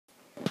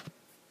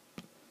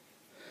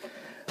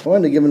I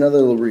wanted to give another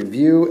little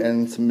review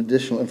and some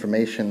additional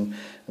information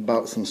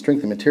about some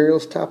strength and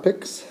materials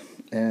topics.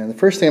 And the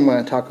first thing I'm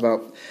going to talk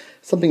about,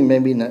 something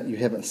maybe not you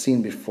haven't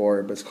seen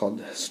before, but it's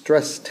called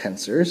stress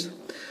tensors.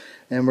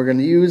 And we're going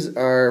to use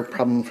our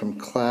problem from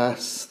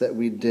class that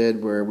we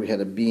did where we had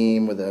a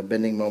beam with a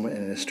bending moment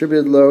and a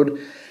distributed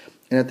load.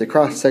 And at the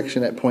cross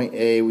section at point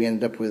A, we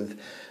ended up with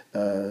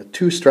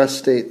two stress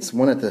states,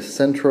 one at the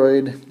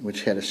centroid,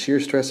 which had a shear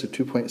stress of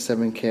 2.7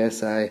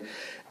 KSI,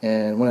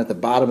 and one at the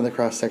bottom of the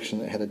cross section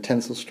that had a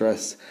tensile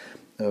stress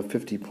of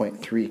 50.3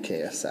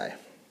 KSI.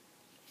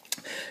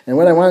 And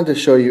what I wanted to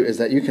show you is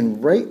that you can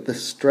write the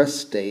stress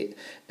state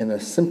in a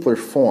simpler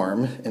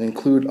form and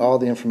include all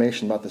the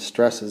information about the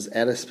stresses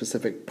at a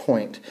specific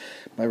point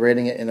by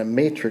writing it in a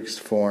matrix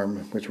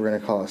form, which we're going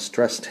to call a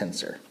stress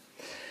tensor.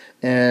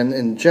 And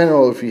in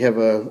general, if you have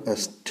a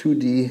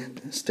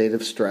 2D state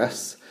of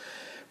stress,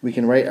 we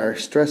can write our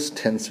stress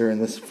tensor in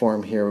this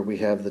form here, where we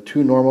have the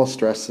two normal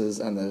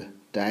stresses on the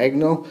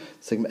diagonal,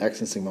 sigma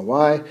x and sigma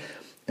y,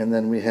 and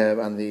then we have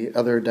on the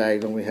other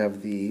diagonal we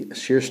have the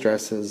shear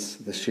stresses,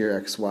 the shear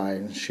xy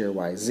and shear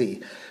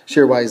yz.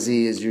 Shear yz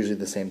is usually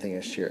the same thing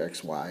as shear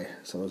xy,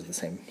 so those are the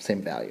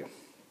same value.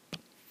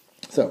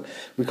 So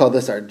we call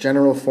this our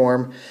general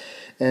form,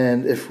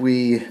 and if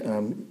we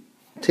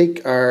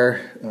take our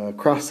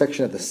cross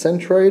section at the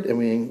centroid and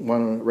we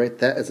want to write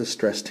that as a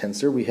stress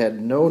tensor, we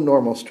had no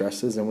normal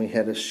stresses and we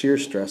had a shear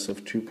stress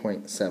of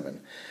 2.7.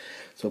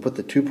 So we'll put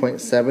the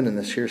 2.7 in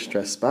the shear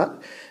stress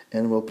spot,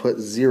 and we'll put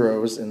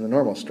zeros in the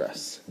normal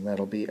stress, and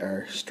that'll be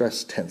our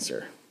stress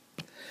tensor.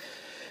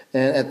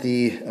 And at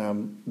the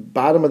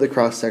bottom of the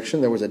cross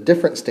section, there was a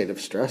different state of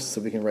stress,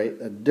 so we can write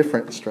a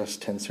different stress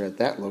tensor at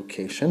that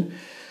location.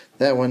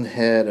 That one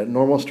had a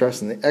normal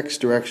stress in the x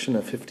direction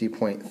of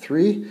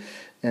 50.3,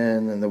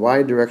 and in the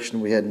y direction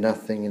we had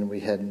nothing and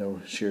we had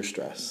no shear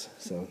stress.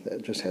 So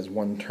that just has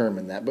one term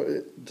in that, but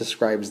it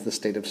describes the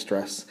state of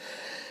stress.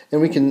 And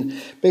we can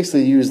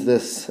basically use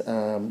this,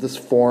 this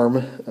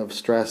form of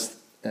stress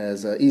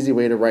as an easy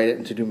way to write it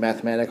and to do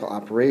mathematical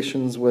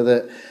operations with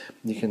it.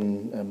 You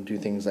can do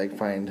things like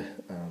find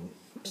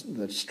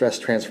the stress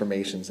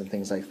transformations and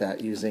things like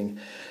that using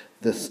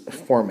this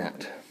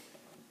format.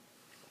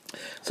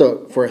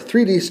 So for a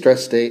 3D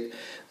stress state,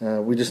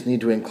 we just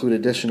need to include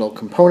additional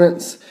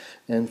components.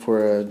 And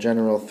for a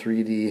general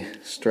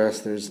 3D stress,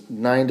 there's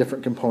 9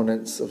 different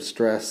components of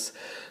stress,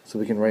 so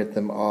we can write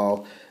them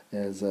all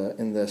as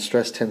in the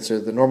stress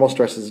tensor. The normal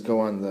stresses go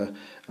on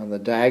the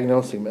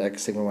diagonal, sigma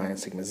x, sigma y, and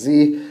sigma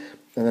z,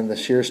 and then the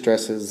shear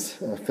stresses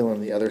fill in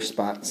the other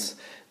spots,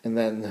 and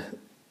then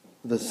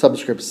the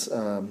subscripts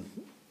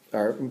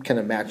are kind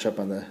of match up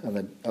on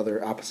the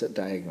other opposite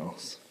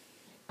diagonals.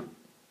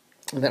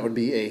 And that would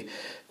be a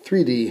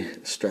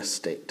 3D stress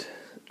state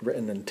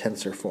written in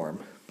tensor form.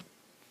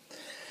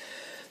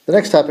 The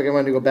next topic I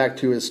wanted to go back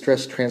to is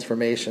stress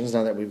transformations.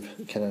 Now that we've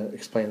kind of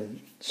explained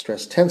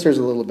stress tensors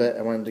a little bit,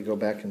 I wanted to go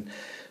back and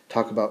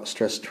talk about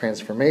stress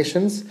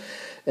transformations.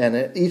 And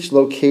at each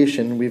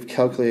location, we've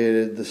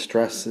calculated the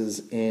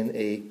stresses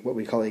in what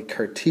we call a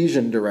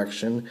Cartesian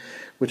direction,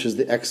 which is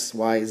the x,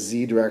 y,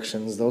 z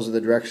directions. Those are the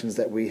directions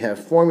that we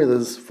have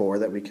formulas for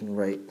that we can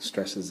write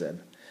stresses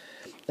in.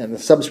 And the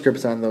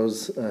subscripts on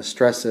those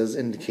stresses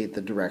indicate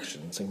the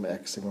direction, sigma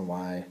x, sigma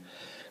y,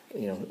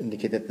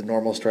 indicate that the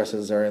normal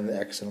stresses are in the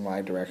x and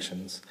y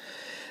directions,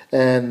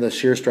 and the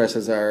shear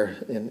stresses are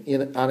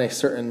on a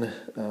certain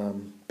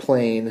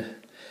plane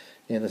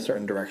in a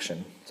certain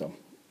direction.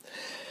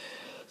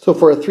 So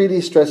for a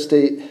 3D stress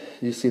state,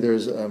 you see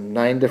there's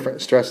 9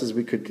 different stresses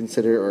we could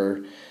consider,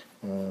 or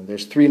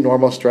there's 3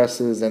 normal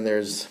stresses and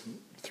there's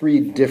 3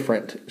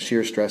 different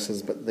shear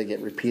stresses, but they get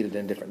repeated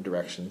in different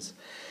directions.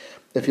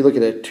 If you look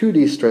at a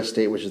 2D stress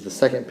state, which is the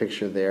second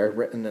picture there,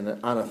 written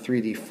on a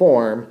 3D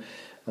form,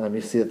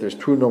 you see that there's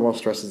 2 normal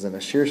stresses and a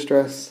shear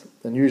stress,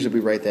 and usually we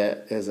write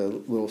that as a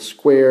little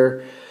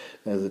square,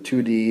 as a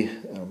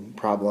 2D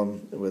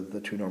problem with the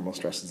 2 normal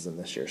stresses and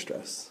the shear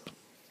stress.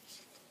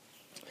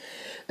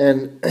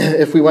 And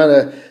if we want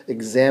to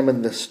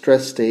examine the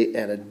stress state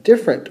at a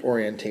different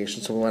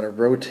orientation, so we want to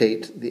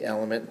rotate the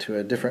element to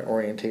a different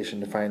orientation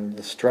to find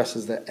the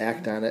stresses that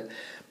act on it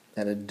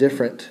at a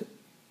different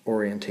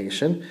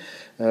orientation,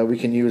 we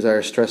can use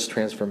our stress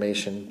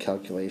transformation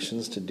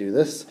calculations to do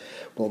this.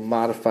 We'll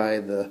modify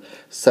the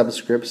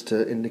subscripts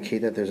to indicate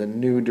that there's a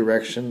new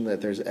direction,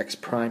 that there's x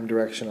prime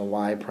direction, a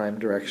y prime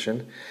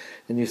direction.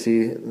 And you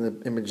see in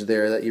the image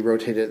there that you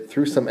rotate it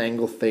through some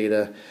angle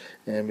theta,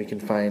 and we can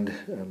find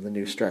the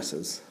new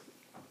stresses.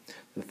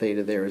 The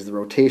theta there is the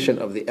rotation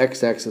of the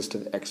x-axis to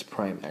the x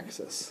prime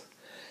axis.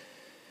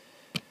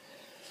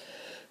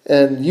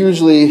 And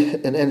usually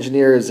an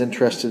engineer is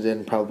interested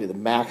in probably the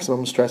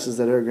maximum stresses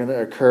that are going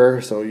to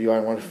occur, so you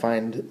want to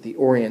find the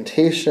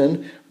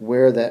orientation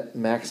where that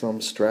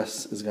maximum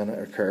stress is going to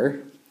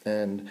occur,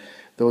 and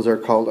those are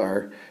called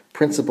our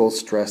principal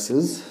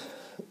stresses,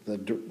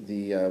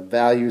 the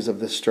values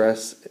of the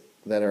stress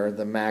that are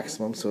the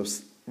maximum. So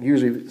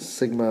usually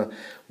sigma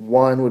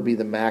 1 would be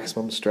the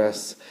maximum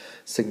stress,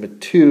 sigma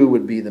 2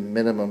 would be the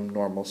minimum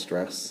normal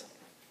stress.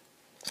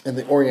 And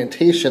the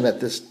orientation that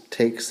this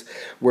takes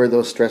where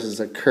those stresses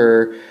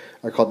occur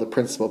are called the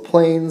principal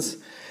planes.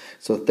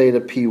 So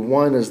theta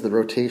P1 is the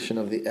rotation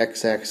of the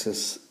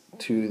x-axis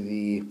to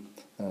the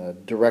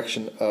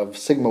direction of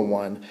sigma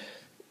 1,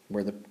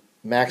 where the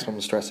maximum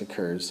stress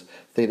occurs.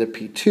 Theta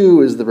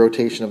P2 is the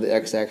rotation of the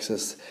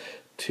x-axis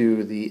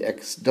to the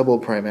x double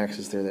prime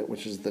axis there,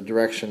 which is the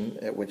direction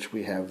at which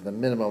we have the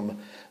minimum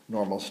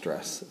normal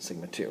stress,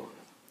 sigma 2.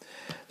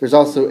 There's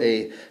also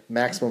a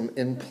maximum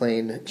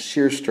in-plane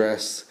shear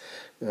stress,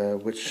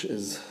 which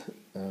is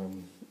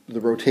the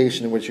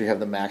rotation in which you have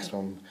the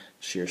maximum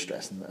shear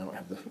stress. And I don't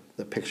have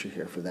the picture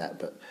here for that,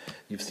 but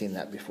you've seen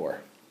that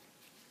before.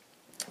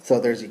 So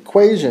there's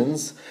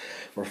equations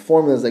or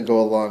formulas that go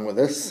along with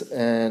this,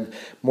 and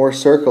Mohr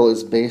circle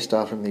is based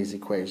off of these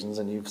equations,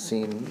 and you've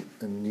seen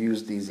and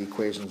used these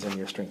equations in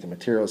your strength and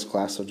materials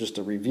class. So just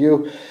a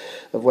review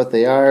of what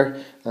they are.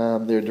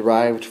 They're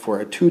derived for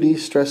a 2D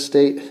stress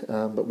state,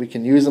 but we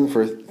can use them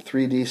for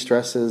 3D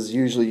stresses.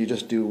 Usually you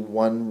just do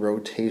one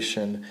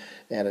rotation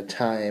at a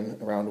time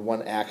around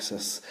one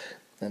axis,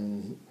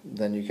 and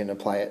then you can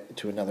apply it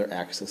to another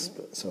axis.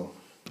 So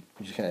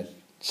you just kind of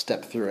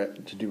step through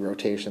it to do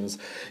rotations.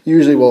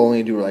 Usually we'll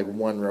only do like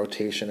one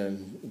rotation,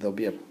 and there'll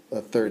be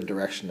a third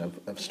direction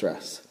of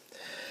stress.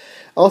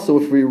 Also,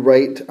 if we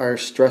write our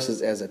stresses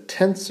as a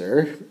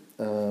tensor,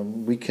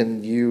 we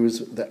can use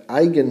the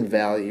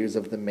eigenvalues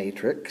of the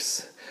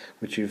matrix,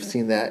 which you've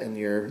seen that in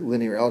your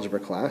linear algebra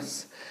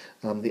class.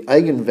 The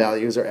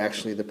eigenvalues are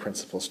actually the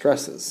principal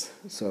stresses.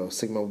 So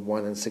sigma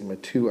 1 and sigma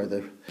 2 are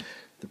the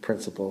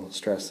principal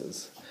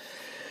stresses.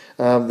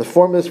 The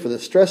formulas for the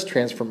stress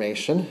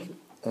transformation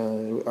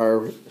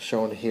are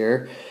shown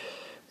here,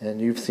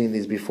 and you've seen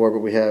these before,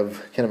 but we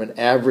have kind of an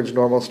average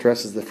normal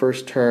stress as the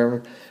first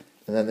term,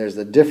 and then there's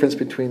the difference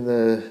between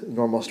the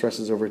normal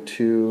stresses over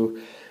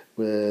 2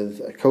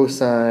 with a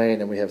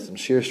cosine, and we have some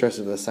shear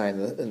stresses with a sine,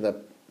 and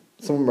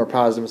some of them are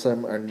positive, some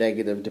of them are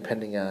negative,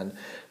 depending on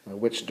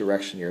which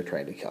direction you're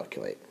trying to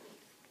calculate.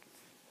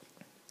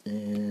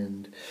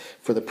 And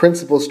for the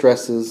principal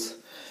stresses,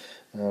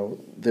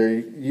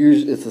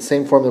 it's the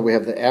same formula. We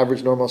have the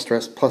average normal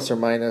stress plus or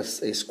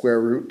minus a square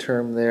root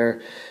term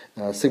there.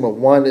 Sigma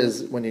 1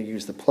 is when you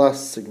use the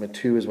plus, sigma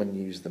 2 is when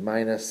you use the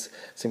minus.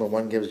 Sigma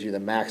 1 gives you the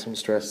maximum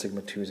stress,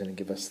 sigma 2 is going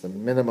to give us the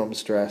minimum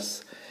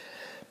stress.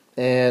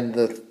 And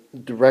the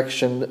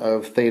direction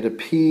of theta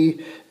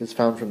P is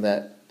found from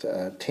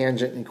that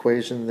tangent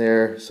equation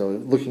there. So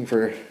looking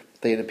for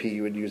theta P,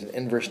 you would use an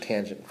inverse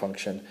tangent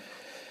function.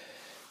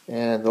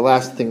 And the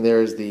last thing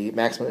there is the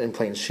maximum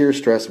in-plane shear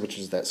stress, which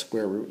is that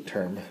square root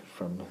term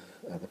from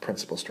the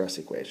principal stress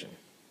equation.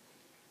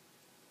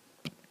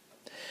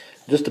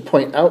 Just to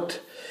point out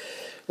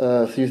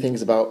a few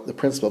things about the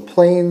principal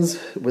planes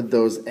with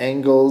those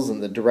angles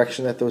and the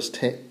direction that those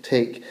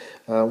take.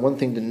 One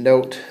thing to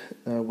note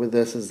with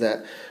this is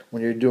that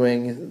when you're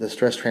doing the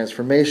stress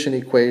transformation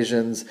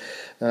equations,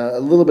 a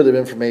little bit of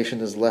information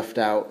is left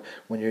out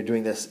when you're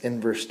doing this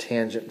inverse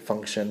tangent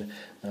function.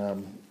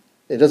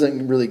 It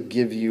doesn't really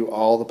give you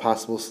all the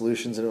possible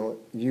solutions.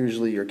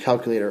 Usually your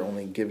calculator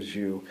only gives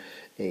you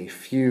a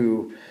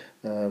few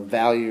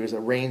values, a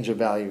range of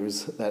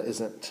values that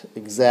isn't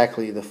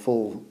exactly the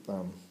full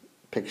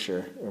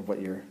picture of what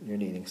you're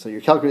needing. So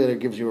your calculator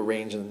gives you a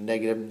range of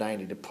negative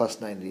 90 to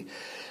plus 90,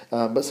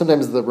 but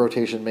sometimes the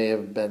rotation may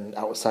have been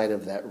outside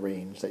of that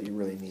range that you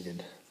really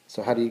needed.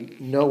 So how do you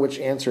know which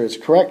answer is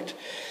correct?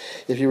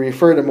 If you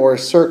refer to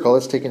Mohr's circle,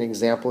 let's take an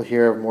example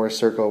here of Mohr's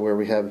circle where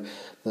we have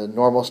the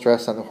normal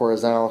stress on the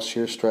horizontal,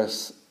 shear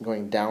stress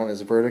going down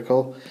is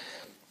vertical.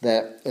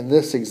 That in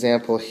this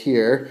example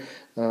here,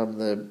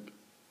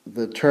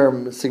 the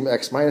term sigma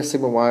x minus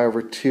sigma y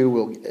over 2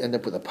 will end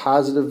up with a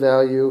positive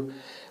value,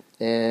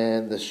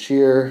 and the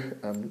shear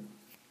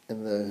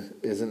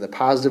is in the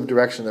positive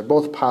direction. They're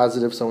both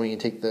positive, so when you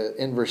take the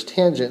inverse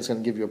tangent, it's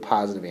going to give you a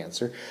positive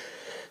answer.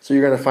 So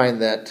you're going to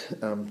find that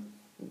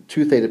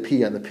 2 theta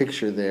p on the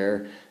picture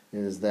there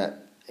is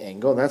that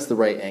angle, and that's the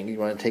right angle. You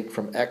want to take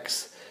from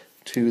x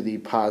to the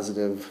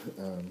positive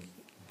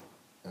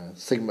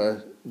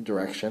sigma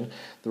direction.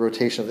 The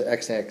rotation of the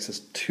x-axis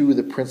to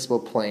the principal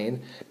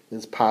plane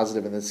is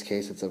positive in this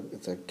case. It's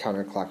a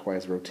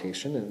counterclockwise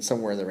rotation, and it's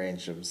somewhere in the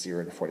range of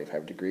 0 to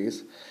 45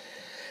 degrees.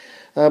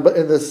 But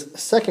in this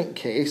second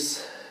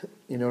case,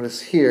 you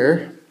notice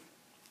here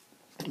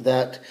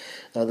that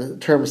the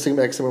term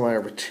sigma x sigma y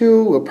over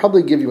 2 will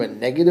probably give you a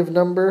negative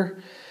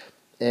number,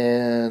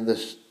 and the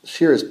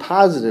shear is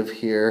positive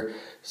here.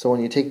 So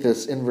when you take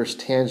this inverse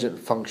tangent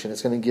function,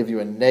 it's going to give you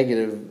a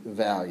negative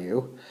value,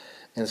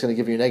 and it's going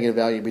to give you a negative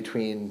value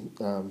between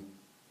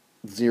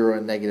 0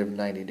 and negative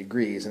 90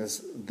 degrees.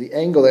 And the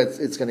angle that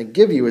it's going to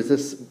give you is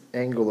this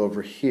angle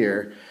over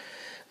here.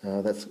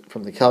 That's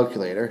from the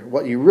calculator.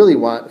 What you really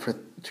want for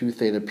 2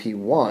 theta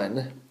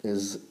p1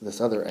 is this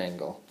other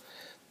angle.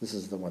 This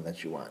is the one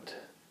that you want,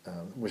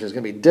 which is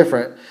going to be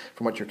different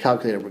from what your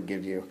calculator would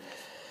give you.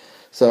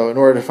 So in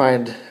order to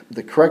find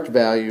the correct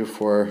value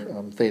for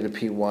theta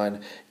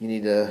p1, you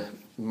need to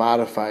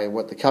modify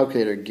what the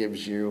calculator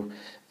gives you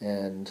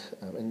and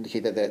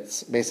indicate that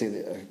that's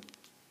basically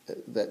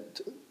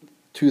that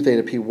 2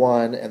 theta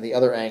P1 and the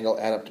other angle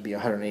add up to be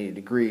 180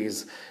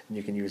 degrees, and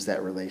you can use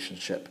that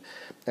relationship.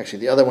 Actually,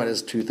 the other one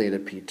is 2 theta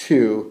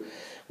P2,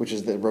 which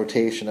is the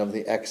rotation of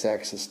the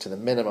x-axis to the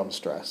minimum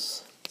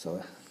stress.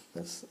 So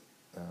that's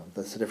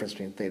the difference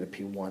between theta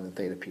P1 and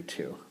theta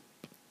P2.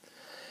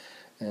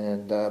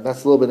 And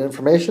that's a little bit of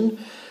information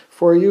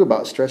for you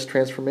about stress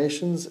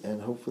transformations,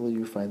 and hopefully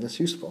you find this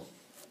useful.